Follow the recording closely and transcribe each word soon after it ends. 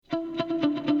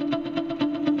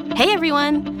Hey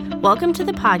everyone! Welcome to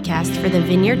the podcast for the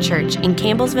Vineyard Church in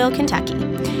Campbellsville, Kentucky.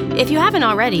 If you haven't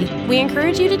already, we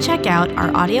encourage you to check out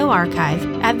our audio archive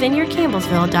at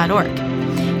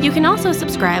vineyardcampbellsville.org. You can also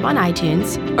subscribe on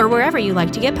iTunes or wherever you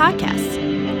like to get podcasts.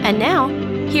 And now,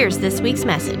 here's this week's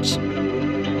message.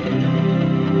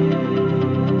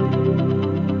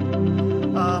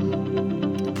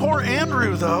 Poor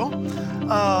Andrew, though,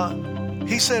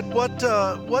 he said,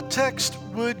 what text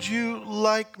would you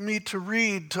like me to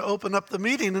read to open up the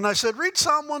meeting? And I said, read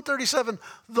Psalm 137,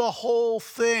 the whole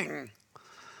thing,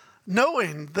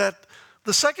 knowing that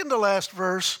the second to last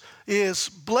verse is,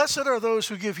 blessed are those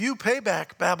who give you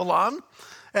payback, Babylon.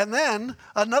 And then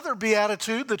another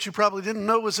beatitude that you probably didn't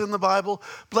know was in the Bible,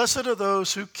 blessed are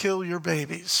those who kill your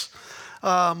babies.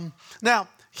 Now,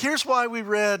 here's why we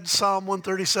read Psalm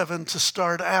 137 to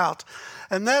start out.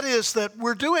 And that is that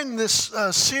we're doing this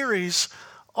series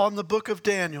on the book of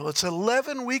Daniel. It's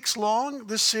 11 weeks long,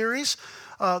 this series.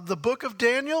 The book of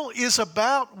Daniel is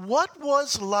about what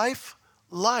was life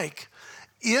like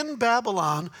in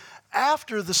Babylon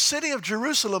after the city of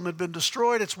Jerusalem had been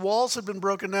destroyed, its walls had been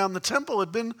broken down, the temple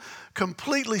had been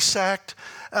completely sacked,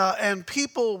 and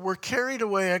people were carried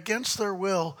away against their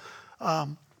will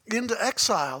into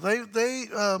exile. They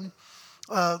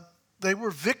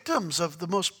were victims of the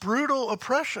most brutal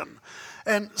oppression.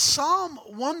 And Psalm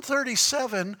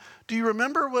 137, do you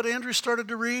remember what Andrew started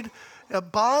to read?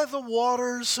 By the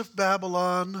waters of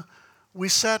Babylon, we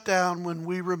sat down when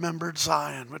we remembered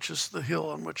Zion, which is the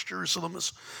hill on which Jerusalem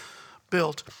is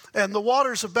built. And the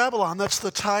waters of Babylon, that's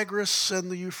the Tigris and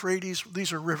the Euphrates.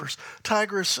 These are rivers.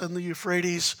 Tigris and the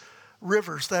Euphrates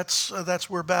rivers. That's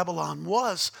where Babylon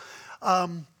was.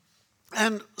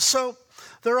 And so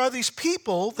there are these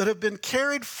people that have been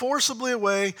carried forcibly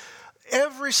away.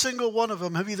 Every single one of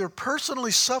them have either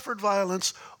personally suffered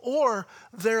violence or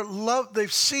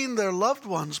they've seen their loved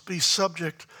ones be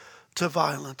subject to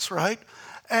violence, right?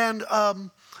 And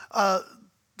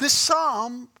this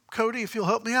psalm, Cody, if you'll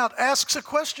help me out, asks a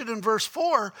question in verse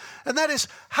 4, and that is,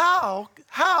 how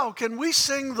can we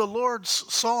sing the Lord's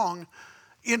song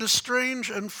in a strange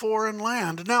and foreign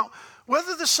land? Now,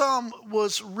 whether the psalm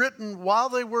was written while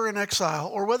they were in exile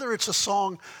or whether it's a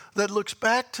song that looks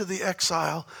back to the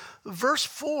exile, verse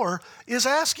 4 is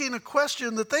asking a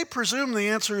question that they presume the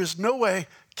answer is no way,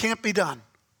 can't be done,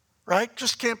 right?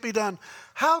 Just can't be done.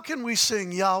 How can we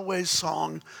sing Yahweh's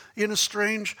song in a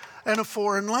strange and a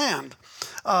foreign land?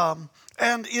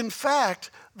 And in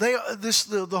fact,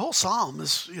 the whole psalm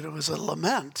is a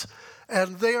lament,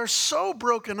 and they are so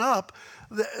broken up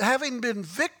that having been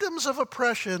victims of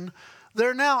oppression,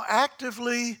 they're now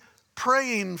actively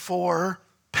praying for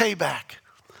payback.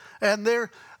 And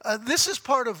this is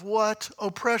part of what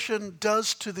oppression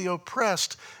does to the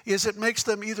oppressed, is it makes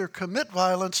them either commit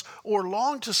violence or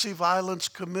long to see violence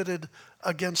committed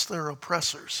against their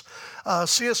oppressors.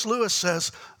 C.S. Lewis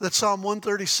says that Psalm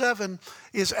 137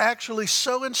 is actually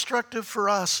so instructive for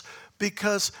us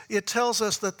because it tells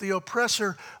us that the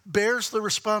oppressor bears the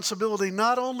responsibility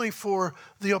not only for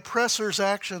the oppressor's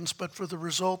actions, but for the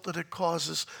result that it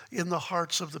causes in the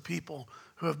hearts of the people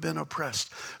who have been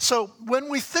oppressed. So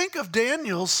when we think of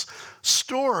Daniel's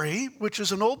story, which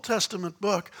is an Old Testament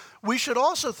book, we should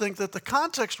also think that the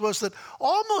context was that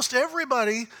almost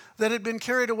everybody that had been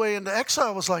carried away into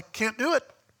exile was like, can't do it.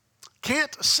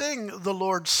 Can't sing the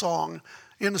Lord's song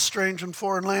in a strange and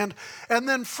foreign land. And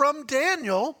then from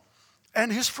Daniel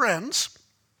and his friends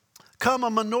come a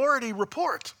minority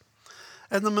report.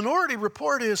 And the minority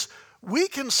report is, we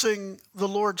can sing the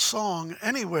Lord's song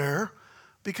anywhere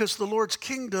because the Lord's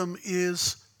kingdom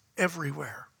is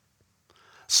everywhere.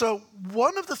 So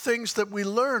one of the things that we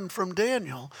learn from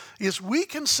Daniel is we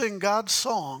can sing God's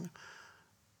song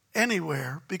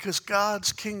anywhere because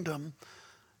God's kingdom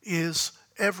is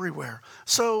everywhere.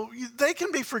 So they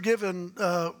can be forgiven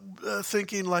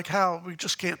thinking like, how we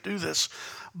just can't do this.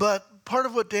 But part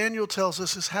of what Daniel tells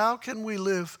us is how can we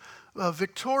live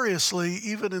victoriously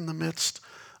even in the midst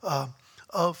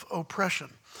of oppression.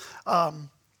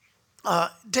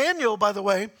 Daniel, by the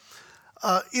way,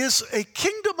 is a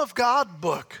kingdom of God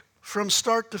book from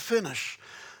start to finish.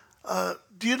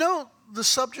 Do you know the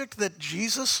subject that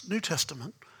Jesus, New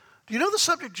Testament, do you know the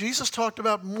subject Jesus talked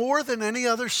about more than any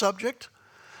other subject?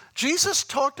 Jesus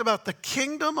talked about the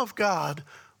kingdom of God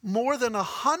more than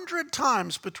 100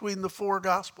 times between the four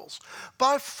Gospels.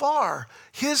 By far,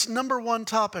 his number one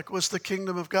topic was the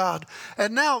kingdom of God.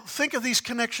 And now think of these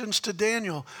connections to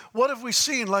Daniel. What have we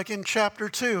seen, like in chapter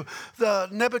 2? The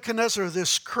Nebuchadnezzar,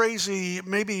 this crazy,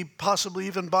 maybe possibly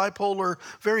even bipolar,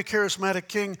 very charismatic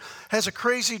king, has a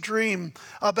crazy dream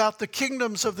about the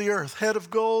kingdoms of the earth, head of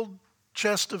gold,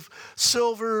 chest of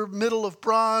silver, middle of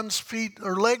bronze, feet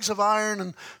or legs of iron,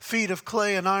 and feet of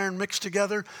clay and iron mixed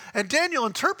together. And Daniel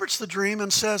interprets the dream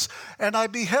and says, "And I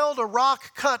beheld a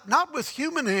rock cut, not with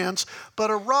human hands, but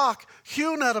a rock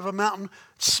hewn out of a mountain,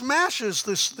 smashes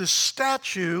this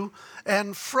statue,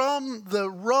 and from the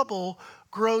rubble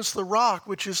grows the rock,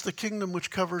 which is the kingdom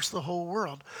which covers the whole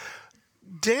world."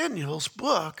 Daniel's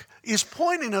book is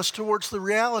pointing us towards the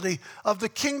reality of the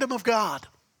kingdom of God.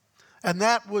 And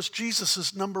that was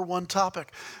Jesus' number one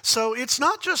topic. So it's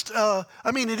not just,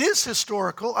 it is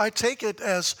historical. I take it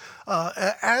as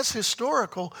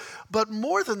historical. But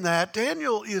more than that,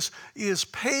 Daniel is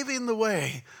paving the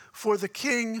way for the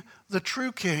king, the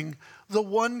true king, the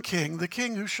one king, the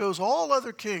king who shows all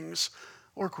other kings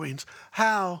or queens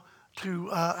how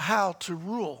to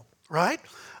rule, right?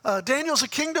 Daniel's a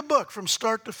kingdom book from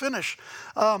start to finish.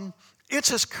 It's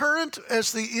as current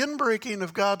as the inbreaking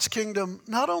of God's kingdom,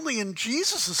 not only in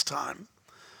Jesus' time,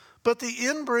 but the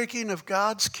inbreaking of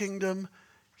God's kingdom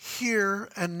here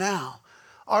and now.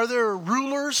 Are there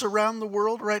rulers around the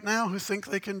world right now who think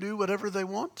they can do whatever they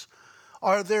want?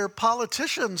 Are there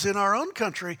politicians in our own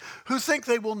country who think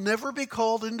they will never be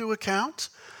called into account?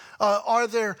 Are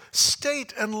there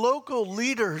state and local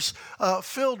leaders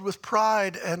filled with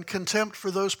pride and contempt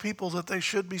for those people that they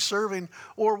should be serving?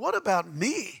 Or what about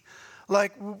me?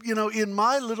 Like, in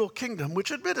my little kingdom,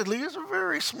 which admittedly is a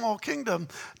very small kingdom,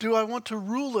 do I want to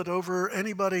rule it over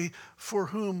anybody for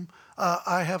whom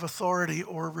I have authority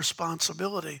or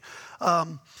responsibility?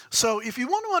 So if you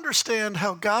want to understand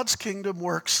how God's kingdom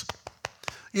works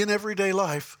in everyday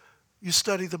life, you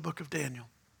study the book of Daniel,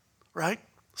 right?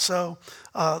 So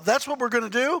that's what we're going to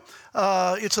do.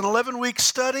 It's an 11-week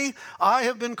study. I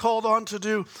have been called on to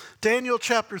do Daniel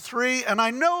chapter 3, and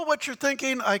I know what you're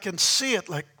thinking. I can see it,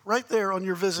 like right there on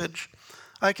your visage.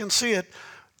 I can see it.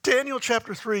 Daniel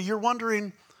chapter 3, you're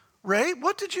wondering, Ray,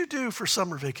 what did you do for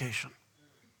summer vacation?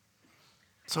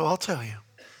 So I'll tell you.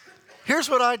 Here's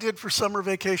what I did for summer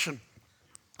vacation.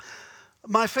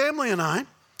 My family and I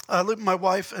lived with my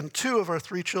wife and two of our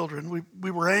three children. We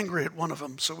were angry at one of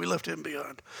them, so we left him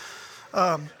behind.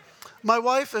 My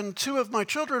wife and two of my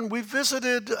children, we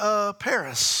visited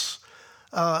Paris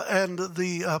and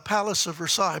the Palace of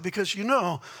Versailles, because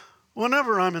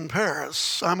whenever I'm in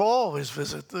Paris, I'm always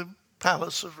visit the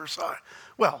Palace of Versailles.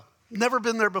 Well, never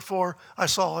been there before. I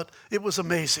saw it. It was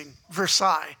amazing.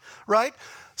 Versailles, right?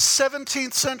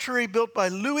 17th century, built by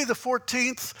Louis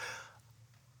XIV.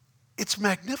 It's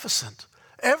magnificent.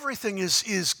 Everything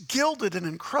is gilded and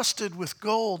encrusted with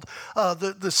gold.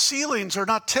 The ceilings are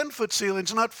not 10-foot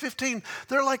ceilings, not 15.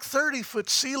 They're like 30-foot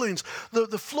ceilings.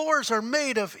 The floors are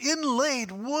made of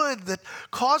inlaid wood that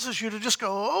causes you to just go,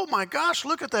 oh my gosh,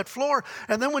 look at that floor.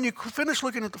 And then when you finish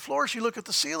looking at the floors, you look at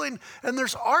the ceiling, and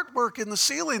there's artwork in the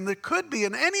ceiling that could be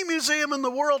in any museum in the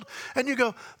world. And you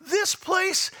go, this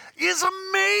place is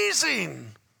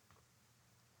amazing.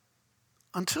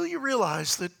 Until you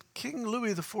realize that King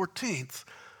Louis XIV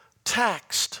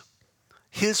taxed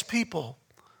his people,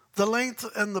 the length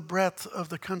and the breadth of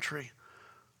the country.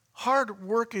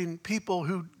 Hard-working people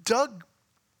who dug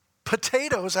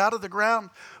potatoes out of the ground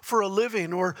for a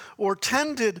living, or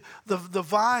tended the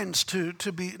vines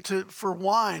for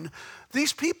wine.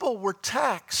 These people were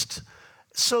taxed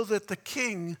so that the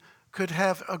king could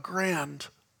have a grand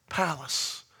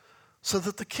palace.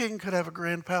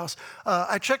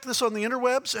 I checked this on the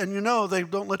interwebs, and they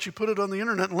don't let you put it on the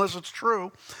internet unless it's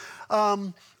true.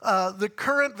 The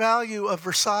current value of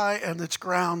Versailles and its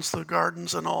grounds, the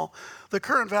gardens and all, the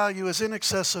current value is in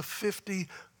excess of $50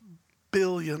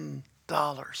 billion,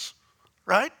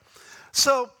 right?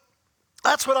 So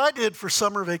that's what I did for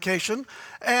summer vacation.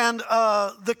 And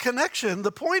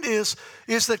the point is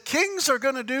that kings are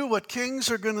going to do what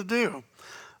kings are going to do.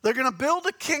 They're going to build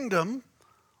a kingdom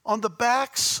on the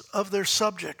backs of their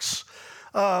subjects.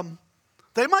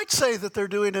 They might say that they're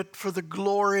doing it for the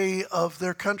glory of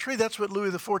their country. That's what Louis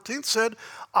XIV said.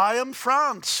 I am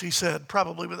France, he said,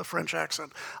 probably with a French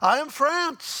accent. I am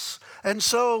France. And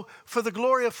so for the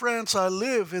glory of France, I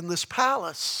live in this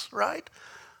palace, right?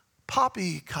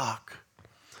 Poppycock,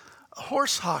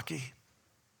 horse hockey,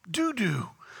 doo-doo.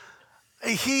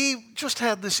 He just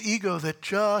had this ego that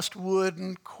just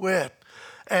wouldn't quit.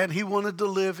 And he wanted to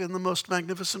live in the most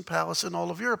magnificent palace in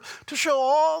all of Europe to show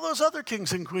all those other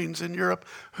kings and queens in Europe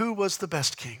who was the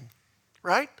best king,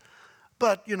 right?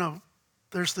 But,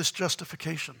 there's this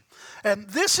justification. And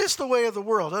this is the way of the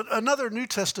world. Another New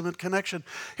Testament connection.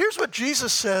 Here's what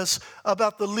Jesus says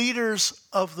about the leaders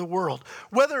of the world.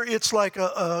 Whether it's like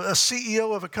a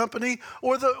CEO of a company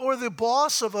or the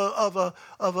boss of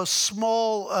a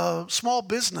small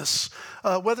business,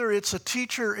 whether it's a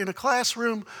teacher in a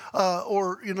classroom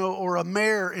or a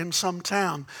mayor in some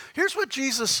town. Here's what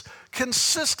Jesus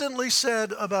consistently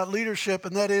said about leadership,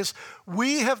 and that is,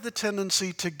 we have the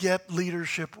tendency to get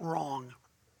leadership wrong.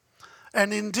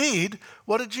 And indeed,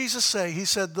 what did Jesus say? He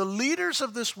said, the leaders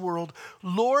of this world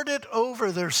lord it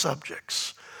over their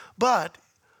subjects, but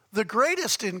the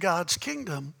greatest in God's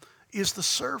kingdom is the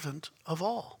servant of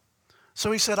all.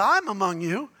 So he said, I'm among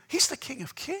you. He's the King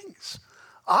of Kings.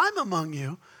 I'm among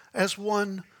you as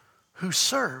one who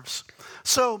serves.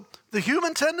 So the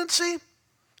human tendency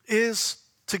is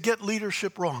to get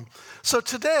leadership wrong. So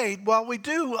today, while we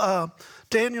do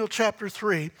Daniel chapter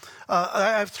 3,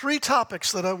 I have 3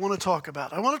 topics that I want to talk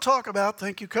about. I want to talk about,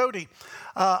 thank you, Cody.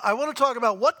 I want to talk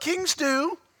about what kings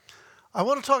do. I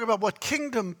want to talk about what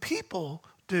kingdom people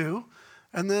do.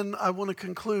 And then I want to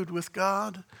conclude with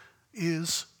God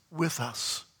is with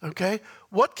us. Okay?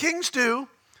 What kings do,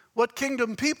 what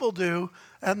kingdom people do,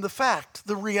 and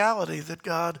the reality that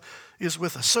God is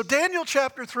with us. So Daniel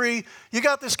chapter 3, you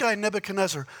got this guy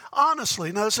Nebuchadnezzar.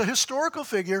 Honestly, now it's a historical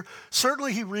figure.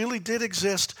 Certainly he really did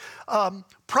exist.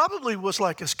 Probably was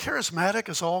like as charismatic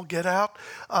as all get out.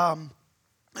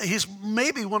 He's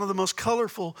maybe one of the most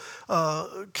colorful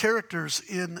characters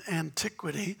in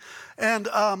antiquity. And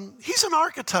he's an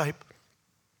archetype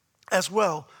as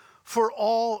well for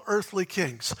all earthly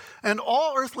kings. And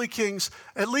all earthly kings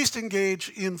at least engage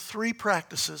in 3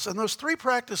 practices. And those 3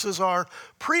 practices are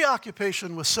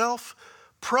preoccupation with self,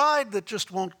 pride that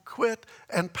just won't quit,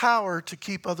 and power to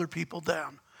keep other people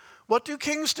down. What do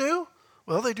kings do?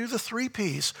 Well, they do the 3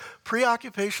 P's: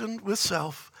 preoccupation with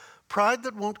self, pride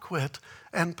that won't quit,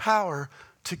 and power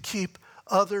to keep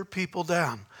other people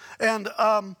down. And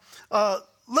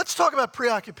let's talk about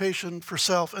preoccupation for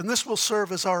self, and this will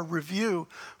serve as our review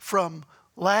from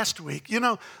last week. You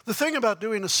know, the thing about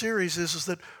doing a series is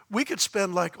that we could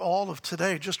spend like all of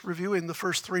today just reviewing the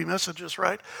first 3 messages,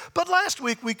 right? But last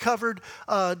week we covered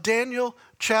Daniel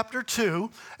chapter 2,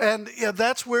 and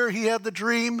that's where he had the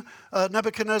dream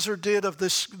Nebuchadnezzar did of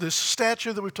this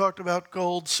statue that we talked about: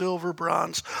 gold, silver,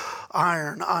 bronze,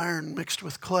 iron mixed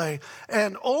with clay.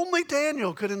 And only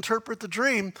Daniel could interpret the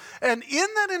dream. And in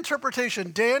that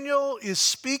interpretation, Daniel is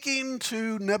speaking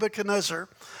to Nebuchadnezzar.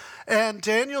 And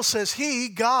Daniel says,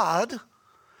 God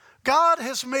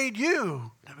has made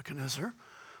you, Nebuchadnezzar,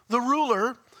 the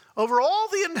ruler over all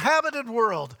the inhabited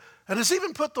world, and has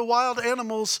even put the wild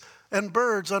animals and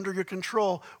birds under your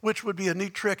control, which would be a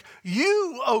neat trick.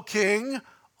 You, O king,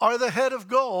 are the head of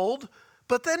gold.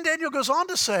 But then Daniel goes on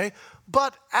to say,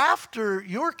 but after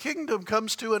your kingdom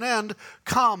comes to an end,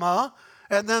 comma,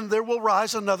 and then there will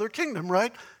rise another kingdom,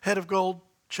 right? Head of gold,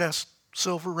 chest,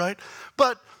 silver, right?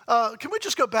 But can we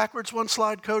just go backwards one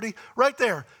slide, Cody? Right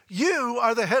there. You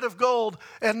are the head of gold.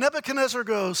 And Nebuchadnezzar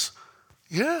goes,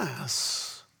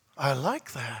 yes, I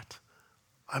like that.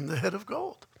 I'm the head of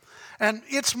gold. And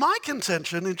it's my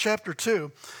contention in chapter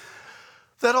 2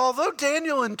 that although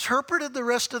Daniel interpreted the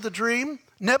rest of the dream,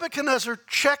 Nebuchadnezzar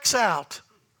checks out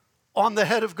on the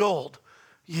head of gold.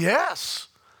 Yes,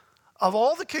 of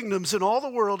all the kingdoms in all the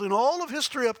world, in all of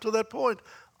history up to that point,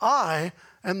 I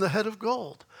am the head of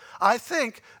gold. I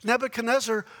think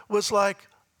Nebuchadnezzar was like,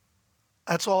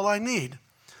 that's all I need.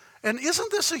 And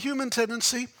isn't this a human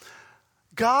tendency?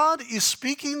 God is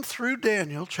speaking through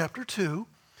Daniel, chapter 2.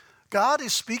 God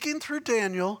is speaking through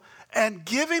Daniel and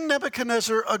giving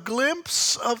Nebuchadnezzar a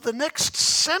glimpse of the next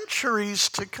centuries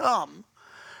to come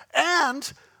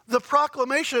and the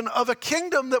proclamation of a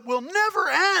kingdom that will never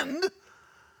end.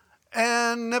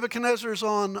 And Nebuchadnezzar's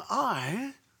on,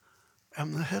 I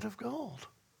am the head of gold,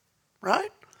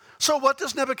 right? So what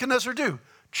does Nebuchadnezzar do?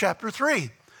 Chapter 3.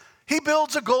 He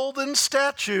builds a golden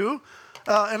statue.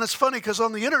 And it's funny because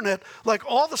on the internet, like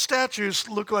all the statues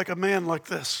look like a man like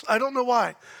this. I don't know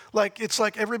why. Like it's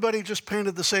like everybody just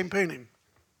painted the same painting.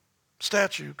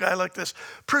 Statue, guy like this.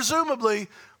 Presumably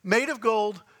made of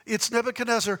gold. It's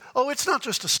Nebuchadnezzar. Oh, it's not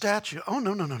just a statue. Oh,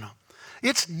 no.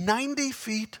 It's 90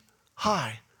 feet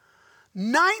high.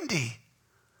 90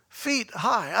 feet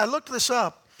high. I looked this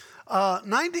up.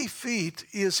 90 feet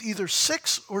is either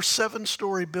 6 or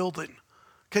 7-story building.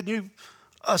 Can you,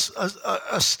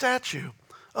 a statue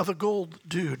of a gold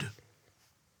dude,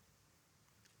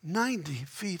 90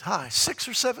 feet high, 6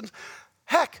 or 7.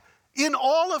 Heck, in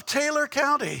all of Taylor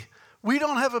County, we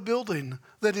don't have a building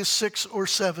that is 6 or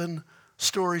 7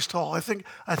 stories tall. I think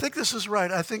this is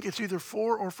right. I think it's either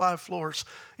 4 or 5 floors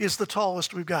is the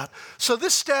tallest we've got. So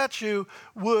this statue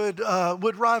would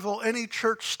rival any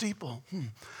church steeple.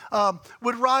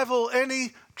 Would rival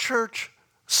any church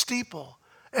steeple.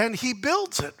 And he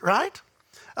builds it, right?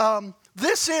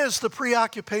 This is the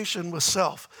preoccupation with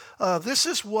self. This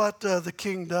is what the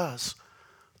king does.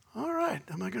 All right,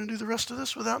 am I going to do the rest of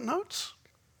this without notes?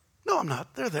 No, I'm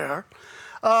not. They're there.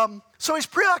 So he's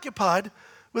preoccupied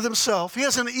with himself. He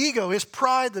has an ego, his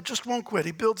pride that just won't quit.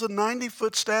 He builds a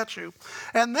 90-foot statue.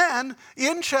 And then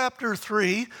in chapter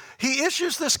 3, he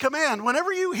issues this command.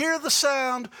 Whenever you hear the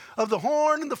sound of the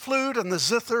horn and the flute and the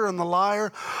zither and the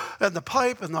lyre and the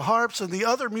pipe and the harps and the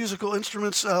other musical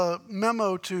instruments,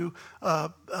 memo to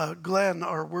Glenn,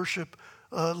 our worship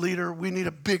leader, we need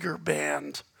a bigger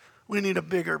band. We need a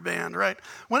bigger band, right?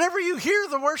 Whenever you hear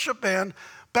the worship band,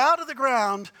 bow to the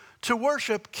ground to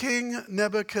worship King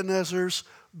Nebuchadnezzar's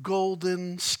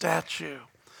golden statue.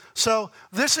 So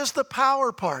this is the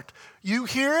power part. You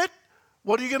hear it,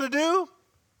 what are you going to do?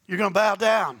 You're going to bow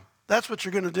down. That's what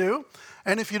you're going to do.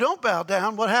 And if you don't bow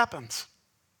down, what happens?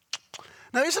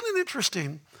 Now, isn't it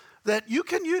interesting that you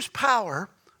can use power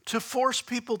to force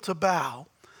people to bow,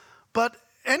 but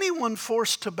anyone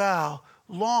forced to bow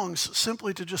longs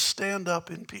simply to just stand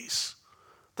up in peace.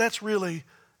 That's really,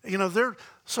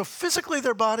 so physically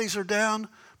their bodies are down,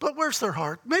 but where's their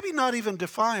heart? Maybe not even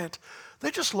defiant.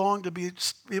 They just long to be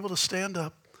able to stand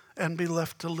up and be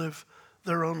left to live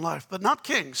their own life. But not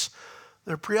kings.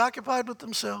 They're preoccupied with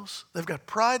themselves. They've got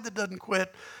pride that doesn't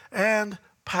quit and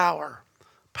power.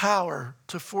 Power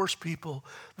to force people.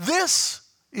 This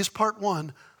is part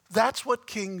 1. That's what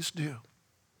kings do.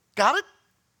 Got it?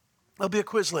 There'll be a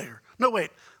quiz later. No,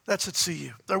 wait. That's at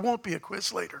CU. There won't be a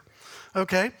quiz later.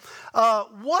 Okay?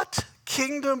 What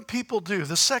kingdom people do,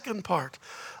 the second part.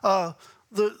 What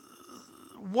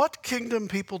kingdom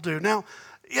people do. Now,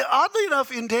 oddly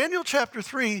enough, in Daniel chapter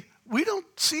 3, we don't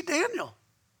see Daniel.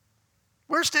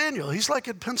 Where's Daniel? He's like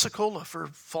in Pensacola for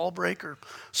fall break or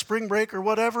spring break or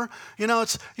whatever.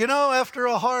 After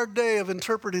a hard day of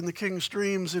interpreting the king's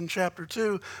dreams in chapter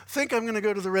 2, think I'm going to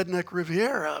go to the Redneck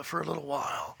Riviera for a little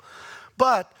while.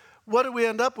 But what do we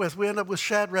end up with? We end up with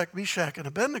Shadrach, Meshach, and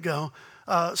Abednego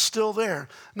still there.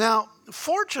 Now,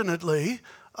 fortunately,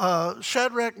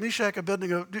 Shadrach, Meshach,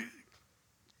 Abednego,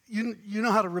 you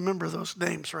know how to remember those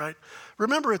names, right?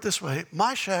 Remember it this way: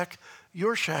 my shack,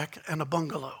 your shack, and a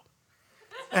bungalow.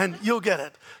 And you'll get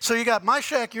it. So you got my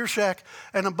shack, your shack,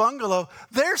 and a bungalow.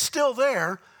 They're still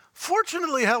there.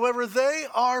 Fortunately, however, they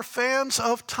are fans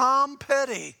of Tom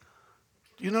Petty.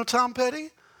 Do you know Tom Petty?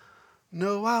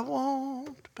 No, I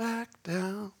won't back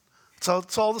down. So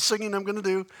it's all the singing I'm going to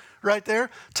do right there.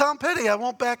 Tom Petty, I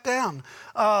won't back down.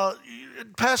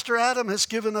 Pastor Adam has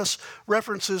given us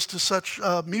references to such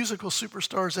musical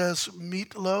superstars as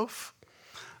Meat Loaf,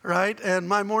 right? And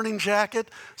My Morning Jacket.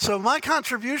 So my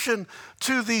contribution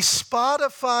to the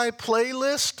Spotify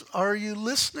playlist, are you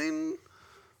listening,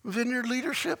 Vineyard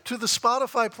Leadership? To the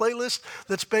Spotify playlist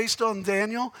that's based on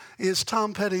Daniel is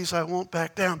Tom Petty's I Won't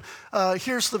Back Down.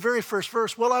 Here's the very first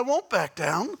verse. Well, I won't back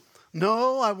down.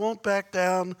 No, I won't back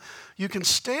down. You can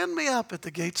stand me up at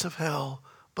the gates of hell,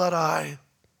 but I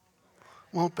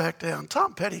won't back down.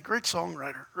 Tom Petty, great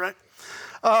songwriter, right?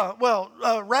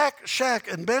 Rack, Shack,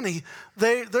 and Benny,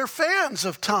 they're fans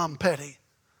of Tom Petty,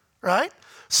 right?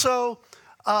 So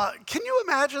can you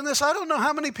imagine this? I don't know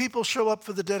how many people show up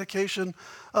for the dedication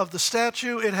of the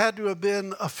statue. It had to have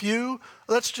been a few.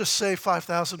 Let's just say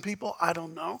 5,000 people. I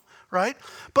don't know, right?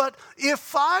 But if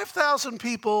 5,000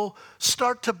 people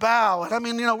start to bow, and I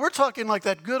mean, we're talking like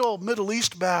that good old Middle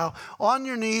East bow, on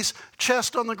your knees,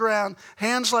 chest on the ground,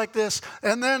 hands like this,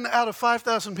 and then out of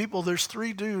 5,000 people, there's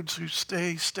 3 dudes who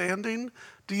stay standing.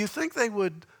 Do you think they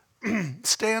would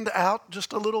stand out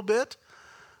just a little bit?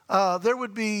 There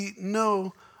would be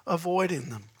no avoiding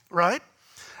them, right?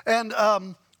 And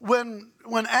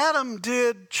when Adam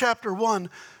did chapter 1,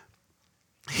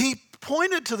 he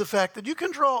pointed to the fact that you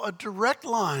can draw a direct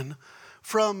line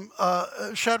from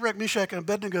Shadrach, Meshach, and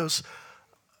Abednego's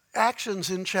actions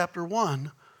in chapter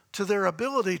 1 to their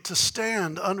ability to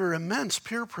stand under immense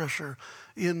peer pressure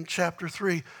in chapter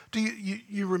 3. Do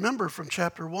you remember from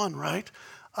chapter 1, right?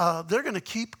 They're going to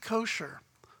keep kosher.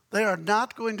 They are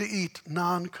not going to eat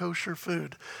non-kosher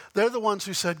food. They're the ones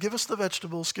who said, give us the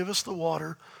vegetables, give us the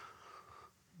water.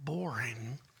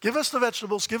 Boring. Give us the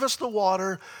vegetables, give us the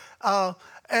water.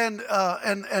 And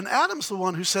Adam's the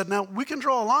one who said, now we can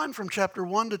draw a line from chapter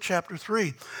 1 to chapter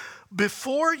 3.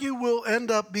 Before you will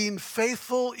end up being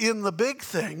faithful in the big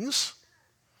things,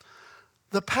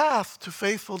 the path to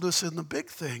faithfulness in the big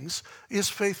things is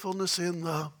faithfulness in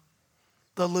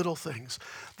the the little things.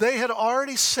 They had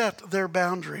already set their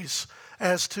boundaries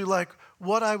as to like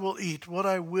what I will eat, what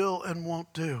I will and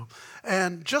won't do.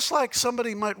 And just like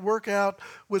somebody might work out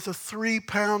with a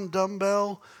 3-pound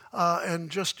dumbbell and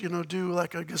just, do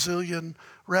like a gazillion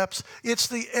reps, it's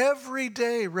the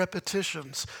everyday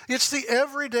repetitions. It's the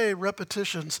everyday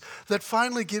repetitions that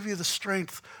finally give you the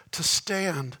strength to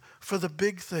stand for the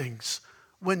big things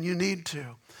when you need to.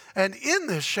 And in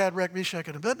this, Shadrach, Meshach,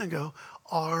 and Abednego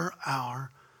are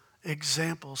our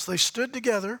examples. They stood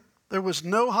together. There was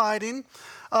no hiding.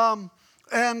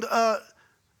 And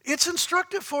it's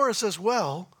instructive for us as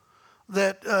well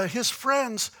that his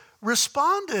friends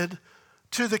responded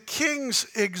to the king's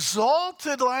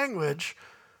exalted language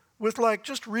with like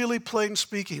just really plain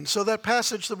speaking. So that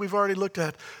passage that we've already looked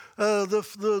at,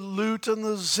 the lute and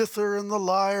the zither and the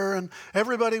lyre and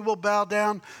everybody will bow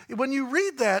down. When you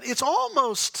read that, it's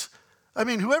almost,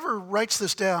 whoever writes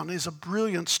this down is a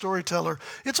brilliant storyteller.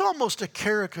 It's almost a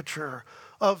caricature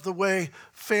of the way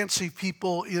fancy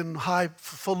people in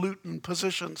highfalutin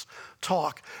positions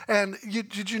talk. And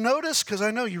did you notice, because I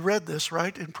know you read this,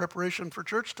 right, in preparation for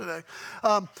church today,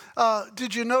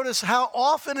 did you notice how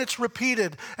often it's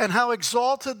repeated and how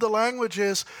exalted the language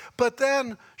is? But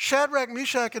then Shadrach,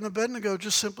 Meshach, and Abednego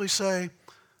just simply say,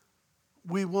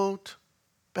 we won't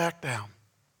back down,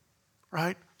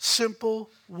 right?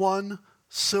 Simple,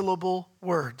 one-syllable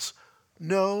words.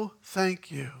 No,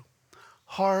 thank you.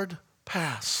 Hard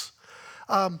pass.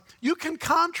 You can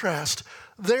contrast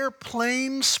their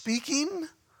plain speaking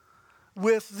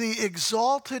with the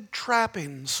exalted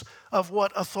trappings of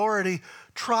what authority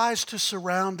tries to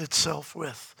surround itself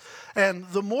with. And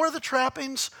the more the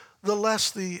trappings, the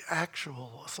less the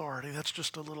actual authority. That's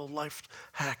just a little life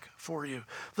hack for you.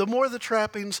 The more the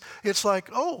trappings, it's like,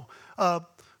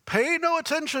 pay no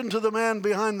attention to the man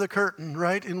behind the curtain,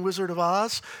 right, in Wizard of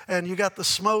Oz. And you got the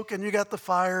smoke and you got the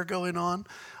fire going on.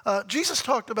 Jesus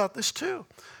talked about this too.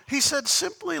 He said,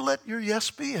 simply let your yes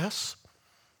be yes,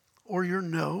 or your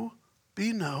no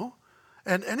be no.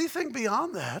 And anything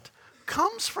beyond that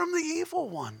comes from the evil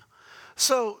one.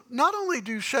 So not only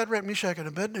do Shadrach, Meshach, and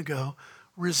Abednego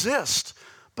resist,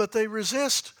 but they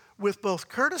resist with both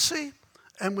courtesy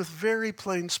and with very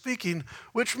plain speaking,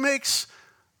 which makes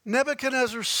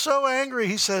Nebuchadnezzar so angry,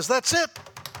 he says, that's it.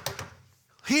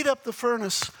 Heat up the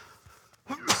furnace.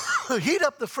 Heat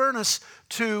up the furnace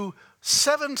to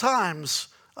 7 times,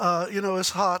 as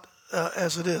hot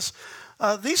as it is.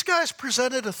 These guys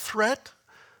presented a threat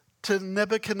to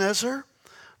Nebuchadnezzar.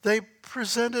 They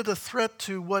presented a threat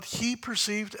to what he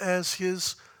perceived as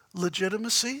his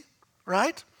legitimacy,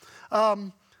 right?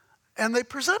 And they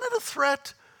presented a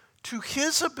threat to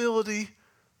his ability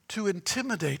to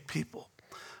intimidate people.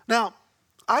 Now,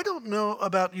 I don't know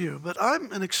about you, but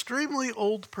I'm an extremely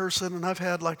old person, and I've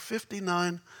had like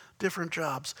 59 different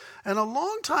jobs. And a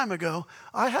long time ago,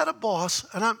 I had a boss,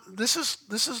 and this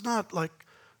is not like,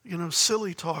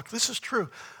 silly talk. This is true.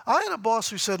 I had a boss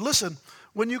who said, listen,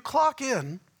 when you clock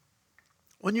in,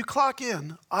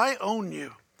 I own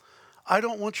you. I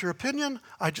don't want your opinion.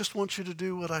 I just want you to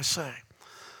do what I say.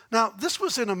 Now, this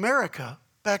was in America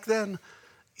back then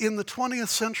in the 20th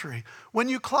century. When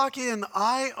you clock in,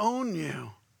 I own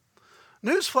you.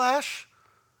 Newsflash,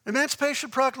 Emancipation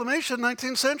Proclamation,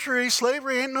 19th century,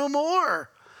 slavery ain't no more.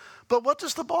 But what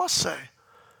does the boss say?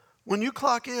 When you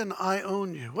clock in, I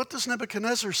own you. What does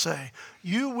Nebuchadnezzar say?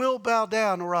 You will bow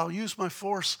down, or I'll use my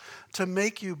force to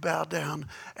make you bow down.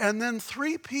 And then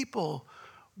 3 people,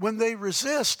 when they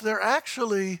resist, they're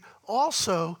actually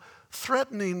also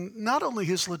threatening not only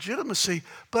his legitimacy,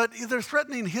 but they're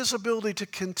threatening his ability to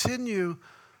continue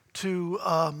to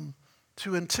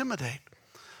intimidate.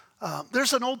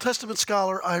 There's an Old Testament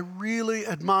scholar I really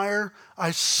admire.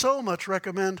 I so much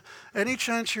recommend. Any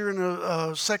chance you're in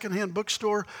a secondhand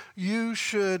bookstore, you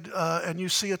should, and you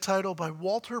see a title by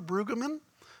Walter Brueggemann,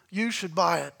 you should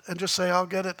buy it and just say, I'll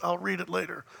get it, I'll read it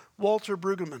later. Walter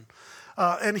Brueggemann.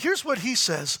 And here's what he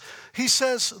says. He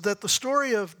says that the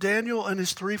story of Daniel and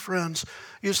his 3 friends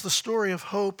is the story of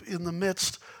hope in the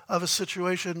midst of a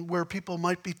situation where people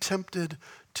might be tempted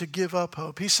to give up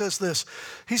hope. He says this.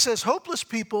 He says, hopeless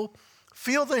people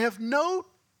feel they have no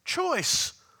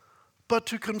choice but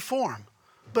to conform.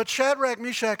 But Shadrach,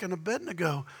 Meshach, and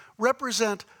Abednego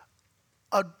represent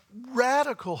a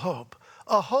radical hope,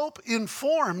 a hope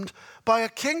informed by a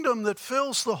kingdom that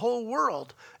fills the whole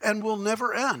world and will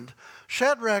never end.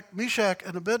 Shadrach, Meshach,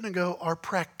 and Abednego are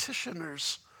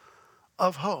practitioners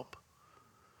of hope.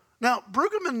 Now,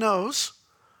 Brueggemann knows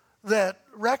that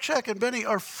Rakshak and Benny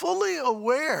are fully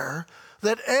aware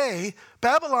that A,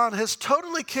 Babylon has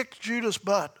totally kicked Judah's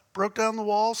butt, broke down the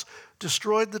walls,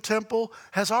 destroyed the temple,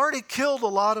 has already killed a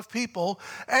lot of people,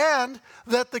 and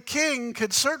that the king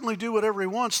could certainly do whatever he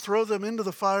wants, throw them into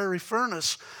the fiery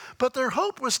furnace. But their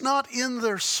hope was not in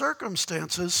their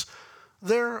circumstances.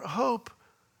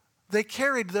 They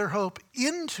carried their hope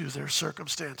into their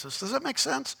circumstances. Does that make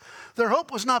sense? Their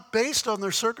hope was not based on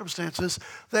their circumstances.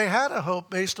 They had a hope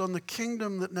based on the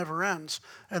kingdom that never ends,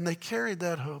 and they carried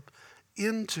that hope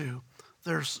into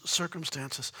their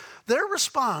circumstances. Their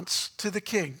response to the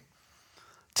king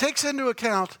takes into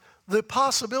account the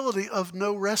possibility of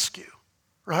no rescue,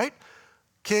 right?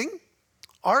 King,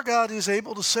 our God is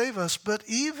able to save us, but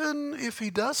even if he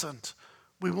doesn't,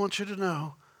 we want you to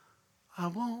know, I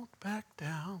won't back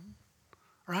down,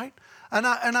 right? And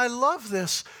I love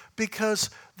this because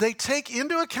they take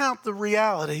into account the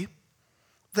reality.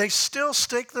 They still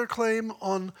stake their claim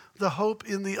on the hope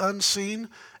in the unseen,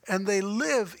 and they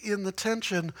live in the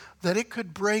tension that it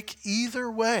could break either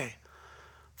way.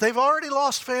 They've already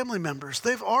lost family members.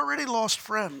 They've already lost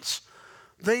friends.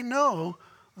 They know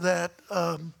that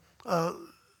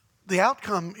the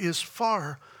outcome is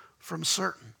far from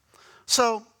certain.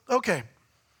 So, okay.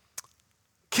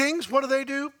 Kings, what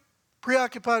do?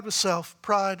 Preoccupied with self,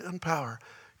 pride, and power.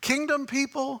 Kingdom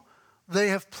people, they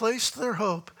have placed their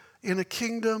hope in a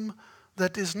kingdom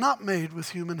that is not made with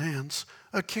human hands,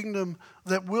 a kingdom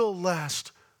that will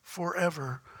last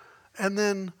forever. And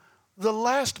then the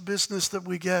last business that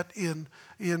we get in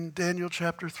Daniel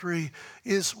chapter 3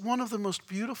 is one of the most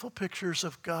beautiful pictures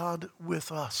of God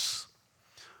with us.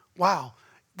 Wow,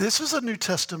 this is a New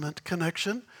Testament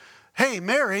connection. Hey,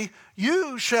 Mary,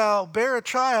 you shall bear a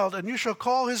child, and you shall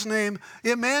call his name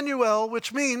Emmanuel,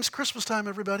 which means, Christmas time,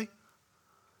 everybody.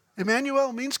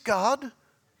 Emmanuel means God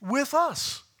with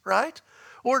us, right?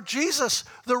 Or Jesus,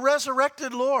 the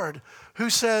resurrected Lord, who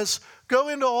says, go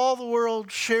into all the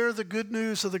world, share the good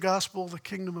news of the gospel of the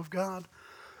kingdom of God.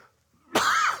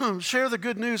 Share the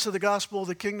good news of the gospel of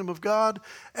the kingdom of God,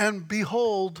 and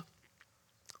behold,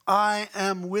 I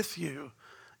am with you,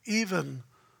 even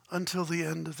until the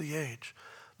end of the age.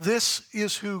 This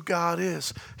is who God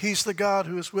is. He's the God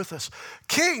who is with us.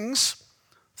 Kings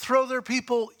throw their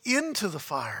people into the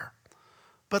fire,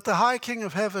 but the high King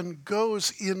of heaven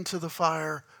goes into the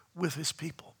fire with his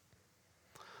people.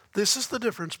 This is the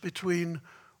difference between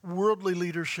worldly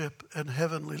leadership and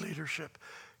heavenly leadership.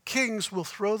 Kings will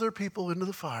throw their people into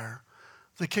the fire.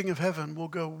 The King of heaven will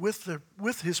go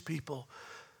with his people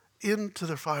into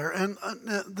the fire. And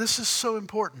this is so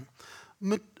important.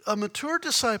 A mature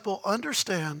disciple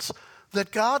understands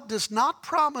that God does not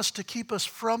promise to keep us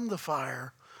from the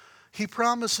fire. He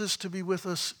promises to be with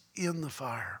us in the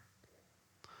fire.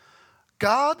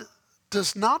 God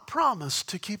does not promise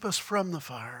to keep us from the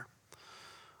fire.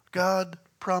 God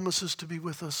promises to be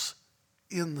with us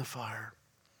in the fire.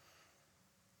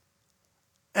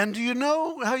 And do you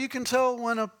know how you can tell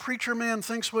when a preacher man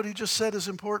thinks what he just said is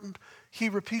important? He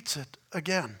repeats it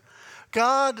again.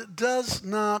 God does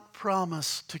not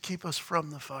promise to keep us from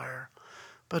the fire,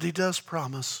 but he does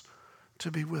promise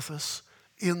to be with us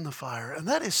in the fire. And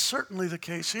that is certainly the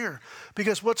case here,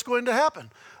 because what's going to happen?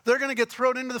 They're going to get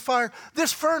thrown into the fire.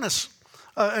 This furnace,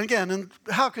 and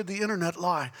how could the internet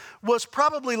lie, was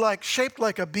probably shaped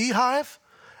like a beehive.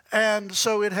 And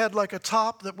so it had like a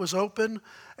top that was open,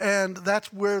 and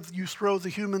that's where you throw the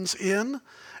humans in.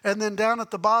 And then down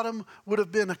at the bottom would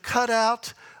have been a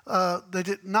cutout.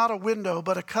 Not a window,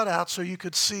 but a cutout so you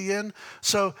could see in.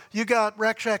 So you got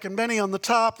Rakshak and Benny on the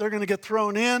top. They're going to get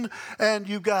thrown in. And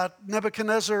you've got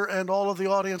Nebuchadnezzar and all of the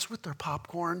audience with their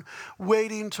popcorn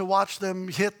waiting to watch them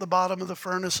hit the bottom of the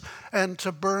furnace and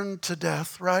to burn to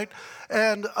death, right?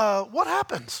 And what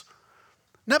happens?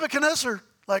 Nebuchadnezzar,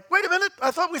 wait a minute,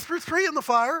 I thought we threw 3 in the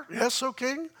fire. Yes, O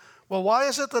king. Well, why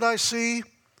is it that I see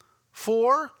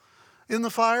 4 in the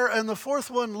fire, and the 4th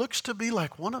one looks to be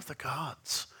like one of the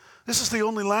gods? This is the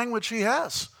only language he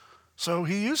has, so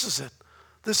he uses it.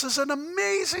 This is an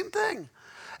amazing thing.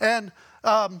 And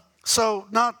so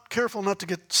not careful not to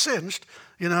get singed,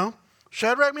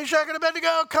 Shadrach, Meshach, and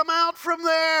Abednego, come out from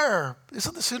there.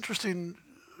 Isn't this interesting?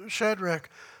 Shadrach,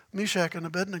 Meshach, and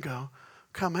Abednego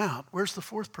come out. Where's the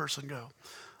 4th person go?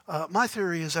 My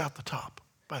theory is out the top,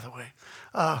 by the way.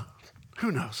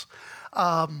 Who knows?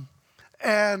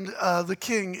 And the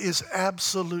king is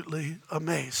absolutely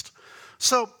amazed.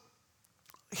 So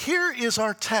here is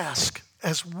our task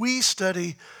as we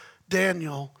study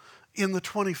Daniel in the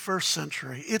 21st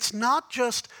century. It's not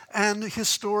just an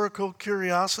historical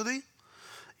curiosity.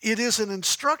 It is an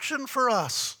instruction for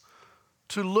us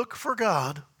to look for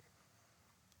God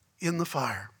in the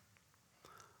fire.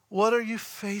 What are you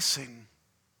facing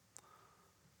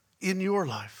in your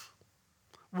life,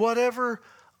 whatever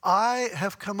I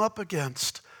have come up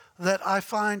against that I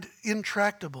find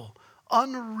intractable,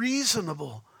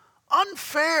 unreasonable,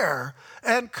 unfair,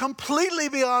 and completely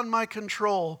beyond my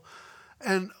control.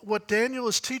 And what Daniel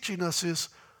is teaching us is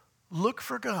look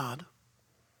for God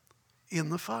in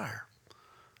the fire.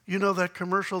 You know that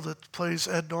commercial that plays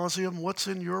ad nauseum, what's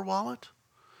in your wallet?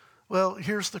 Well,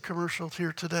 here's the commercial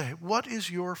here today. What is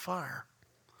your fire?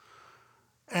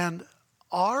 And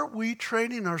are we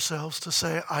training ourselves to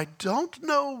say, I don't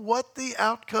know what the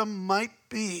outcome might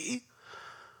be,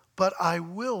 but I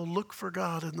will look for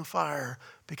God in the fire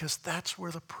because that's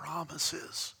where the promise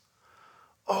is.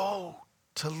 Oh,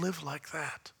 to live like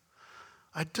that.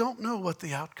 I don't know what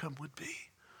the outcome would be,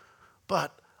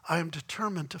 but I am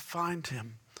determined to find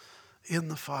him in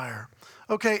the fire.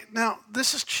 Okay, now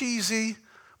this is cheesy,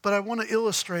 but I want to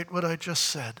illustrate what I just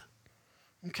said.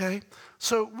 Okay?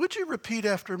 So would you repeat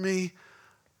after me,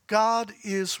 God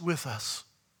is with us.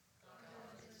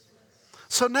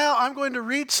 So now I'm going to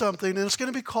read something, and it's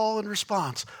going to be call and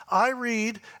response. I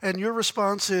read, and your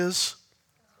response is?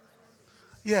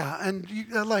 Yeah, and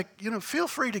feel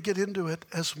free to get into it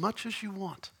as much as you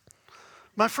want.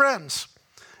 My friends,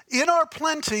 in our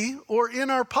plenty or in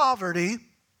our poverty,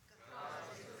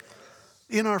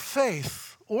 in our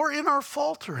faith or in our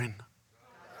faltering,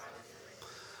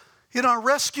 in our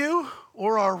rescue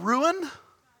or our ruin,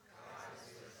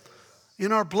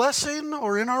 in our blessing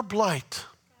or in our blight.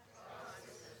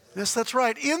 Yes, that's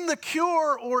right. In the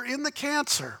cure or in the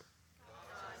cancer,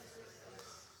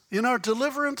 in our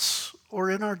deliverance or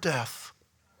in our death.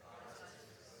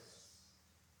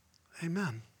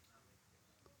 Amen.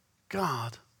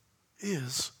 God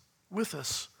is with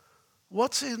us.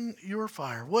 What's in your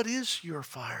fire? What is your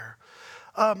fire?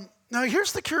 Now,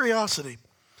 here's the curiosity.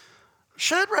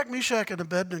 Shadrach, Meshach, and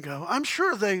Abednego, I'm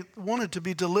sure they wanted to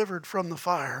be delivered from the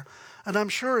fire, and I'm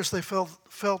sure as they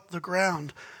felt the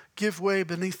ground give way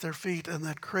beneath their feet and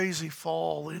that crazy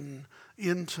fall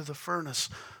into the furnace,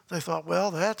 they thought,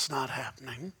 well, that's not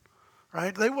happening,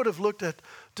 right? They would have looked at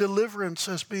deliverance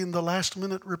as being the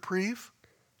last-minute reprieve,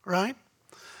 right?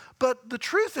 But the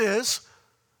truth is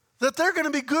that they're going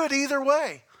to be good either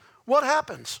way. What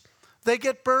happens? They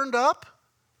get burned up.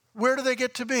 Where do they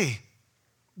get to be?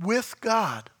 With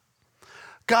God.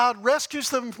 God rescues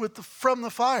them from the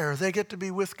fire. They get to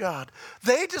be with God.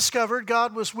 They discovered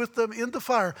God was with them in the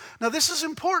fire. Now this is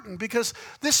important because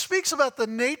this speaks about the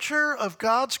nature of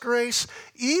God's grace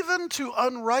even to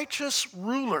unrighteous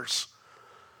rulers.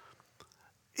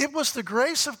 It was the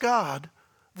grace of God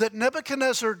that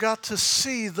Nebuchadnezzar got to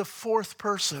see the fourth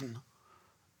person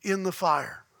in the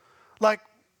fire. Like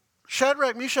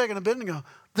Shadrach, Meshach, and Abednego,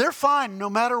 they're fine no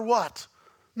matter what.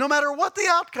 No matter what the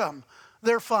outcome,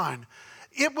 they're fine.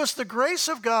 It was the grace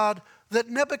of God that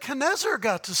Nebuchadnezzar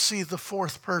got to see the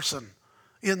fourth person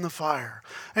in the fire.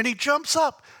 And he jumps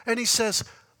up and he says,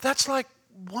 that's like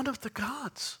one of the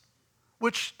gods,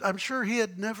 which I'm sure he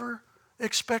had never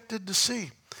expected to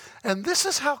see. And this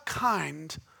is how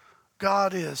kind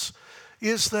God is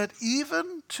that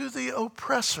even to the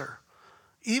oppressor,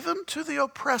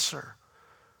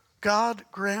 God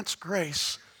grants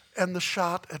grace and the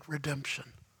shot at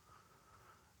redemption.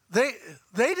 They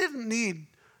didn't need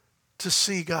to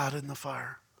see God in the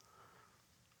fire.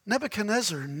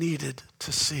 Nebuchadnezzar needed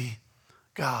to see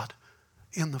God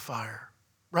in the fire,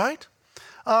 right?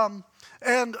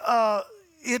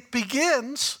 It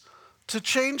begins to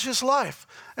change his life.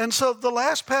 And so the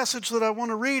last passage that I want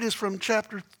to read is from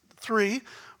chapter 3,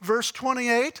 verse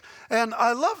 28. And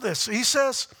I love this. He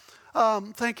says,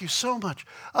 thank you so much.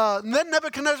 And then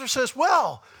Nebuchadnezzar says,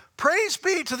 well, praise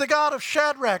be to the God of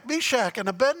Shadrach, Meshach, and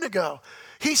Abednego.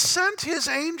 He sent his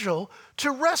angel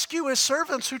to rescue his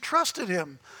servants who trusted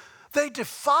him. They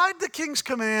defied the king's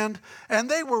command, and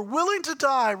they were willing to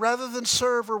die rather than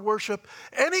serve or worship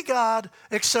any god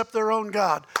except their own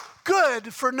God.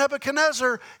 Good for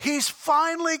Nebuchadnezzar. He's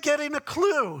finally getting a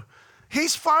clue.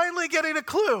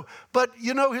 But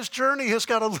his journey has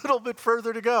got a little bit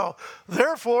further to go.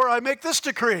 Therefore, I make this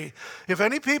decree. If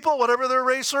any people, whatever their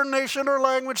race or nation or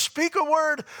language, speak a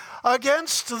word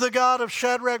against the God of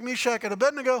Shadrach, Meshach, and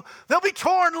Abednego, they'll be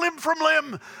torn limb from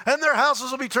limb, and their houses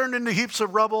will be turned into heaps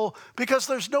of rubble, because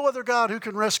there's no other God who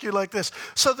can rescue like this.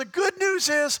 So the good news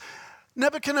is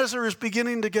Nebuchadnezzar is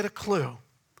beginning to get a clue.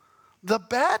 The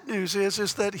bad news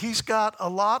is that he's got a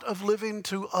lot of living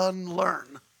to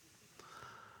unlearn.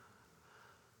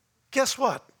 Guess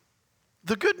what?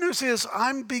 The good news is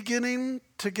I'm beginning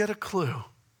to get a clue.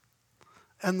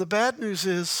 And the bad news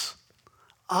is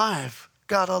I've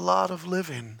got a lot of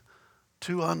living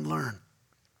to unlearn.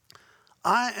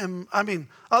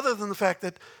 Other than the fact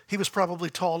that He was probably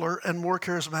taller and more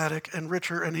charismatic and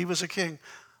richer, and he was a king.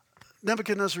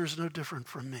 Nebuchadnezzar is no different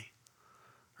from me,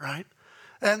 right?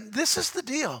 And this is the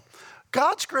deal.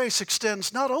 God's grace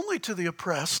extends not only to the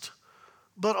oppressed,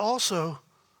 but also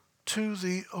to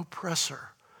the oppressor.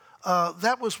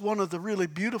 That was one of the really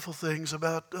beautiful things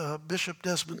about Bishop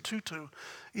Desmond Tutu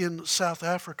in South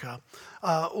Africa,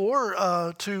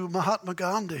 or to Mahatma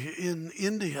Gandhi in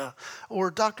India, or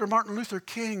Dr. Martin Luther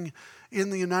King in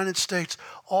the United States.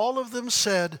 All of them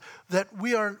said that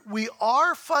we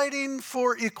are fighting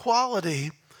for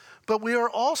equality, but we are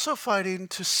also fighting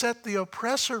to set the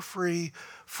oppressor free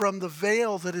from the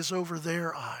veil that is over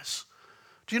their eyes.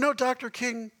 Do you know Dr.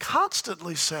 King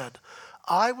constantly said,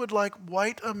 I would like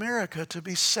white America to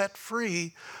be set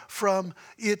free from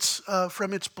its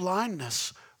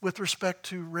blindness with respect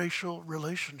to racial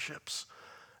relationships.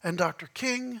 And Dr.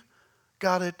 King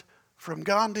got it from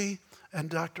Gandhi, and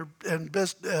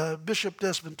Bishop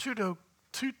Desmond Tutu,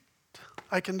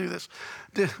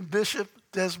 Bishop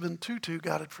Desmond Tutu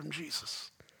got it from Jesus,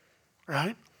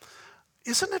 right?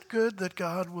 Isn't it good that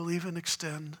God will even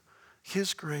extend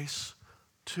his grace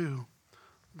to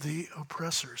the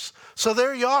oppressors? So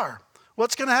there you are.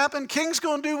 What's going to happen? King's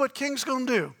going to do what king's going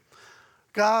to do.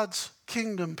 God's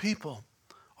kingdom people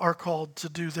are called to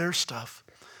do their stuff.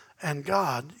 And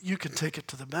God, you can take it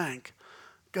to the bank,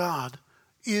 God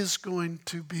is going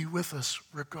to be with us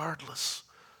regardless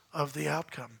of the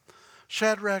outcome.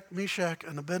 Shadrach, Meshach,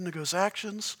 and Abednego's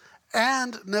actions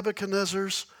and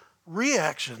Nebuchadnezzar's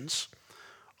reactions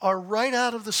are right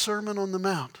out of the Sermon on the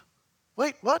Mount.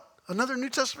 Wait, what? Another New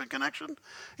Testament connection?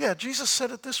 Yeah, Jesus said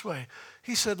it this way.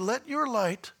 He said, let your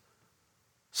light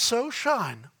so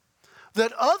shine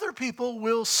that other people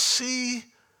will see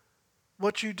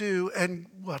what you do and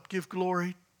give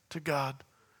glory to God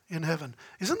in heaven.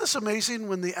 Isn't this amazing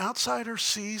when the outsider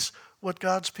sees what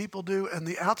God's people do and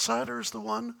the outsider is the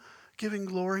one giving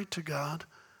glory to God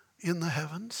in the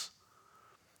heavens?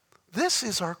 This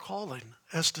is our calling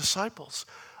as disciples.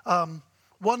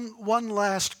 One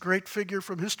last great figure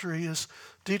from history is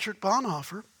Dietrich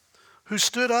Bonhoeffer, who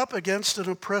stood up against an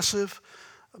oppressive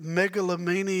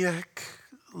megalomaniac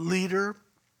leader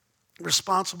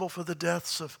responsible for the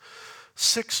deaths of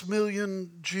 6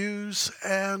 million Jews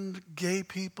and gay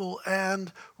people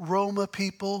and Roma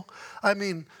people. I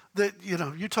mean,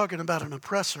 you're talking about an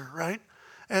oppressor, right?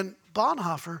 And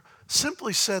Bonhoeffer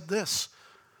simply said this.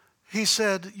 He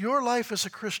said, your life as a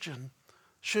Christian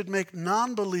should make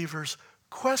non-believers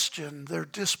question their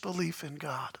disbelief in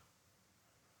God.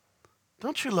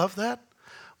 Don't you love that?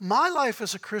 My life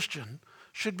as a Christian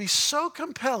should be so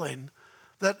compelling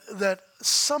that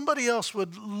somebody else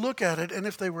would look at it, and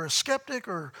if they were a skeptic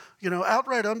or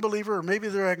outright unbeliever, or maybe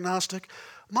they're agnostic,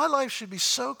 my life should be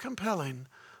so compelling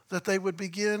that they would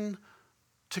begin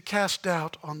to cast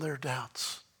doubt on their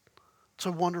doubts. It's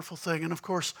a wonderful thing. And of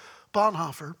course,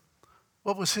 Bonhoeffer,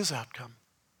 what was his outcome?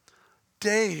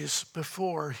 Days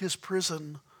before his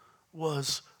prison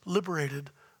was liberated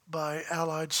by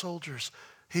Allied soldiers,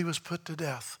 he was put to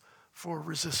death for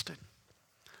resisting.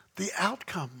 The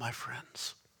outcome, my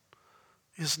friends,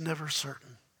 is never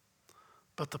certain,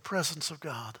 but the presence of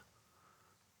God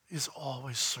is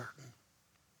always certain.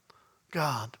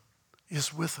 God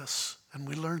is with us, and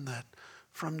we learn that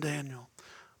from Daniel.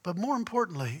 But more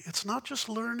importantly, it's not just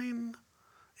learning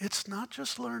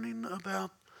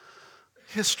about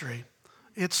history.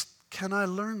 It's, can I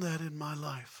learn that in my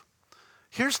life?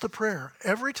 Here's the prayer.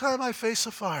 Every time I face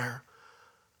a fire,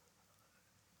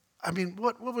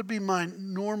 what would be my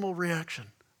normal reaction?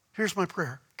 Here's my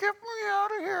prayer. Get me out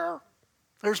of here.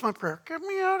 There's my prayer. Get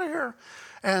me out of here.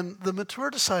 And the mature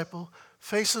disciple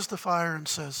faces the fire and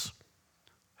says,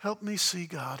 help me see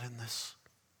God in this.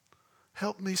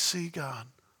 Help me see God.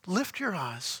 Lift your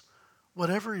eyes,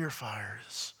 whatever your fire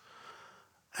is,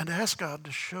 and ask God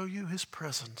to show you his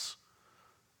presence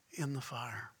in the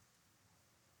fire.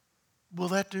 Will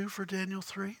that do for Daniel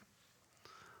 3?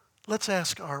 Let's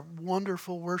ask our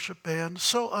wonderful worship band.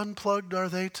 So unplugged are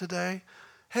they today.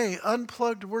 Hey,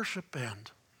 unplugged worship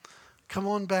band, come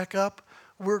on back up.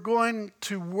 We're going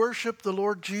to worship the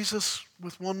Lord Jesus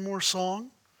with one more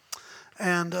song.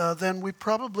 And then we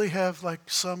probably have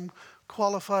some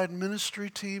qualified ministry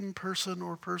team person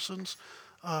or persons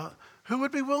who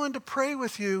would be willing to pray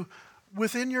with you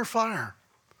within your fire,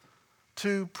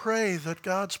 to pray that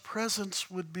God's presence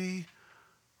would be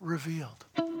revealed.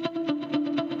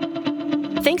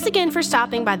 Thanks again for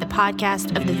stopping by the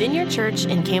podcast of the Vineyard Church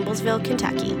in Campbellsville,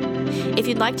 Kentucky. If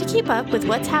you'd like to keep up with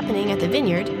what's happening at the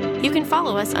Vineyard, you can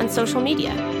follow us on social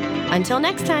media. Until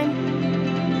next time.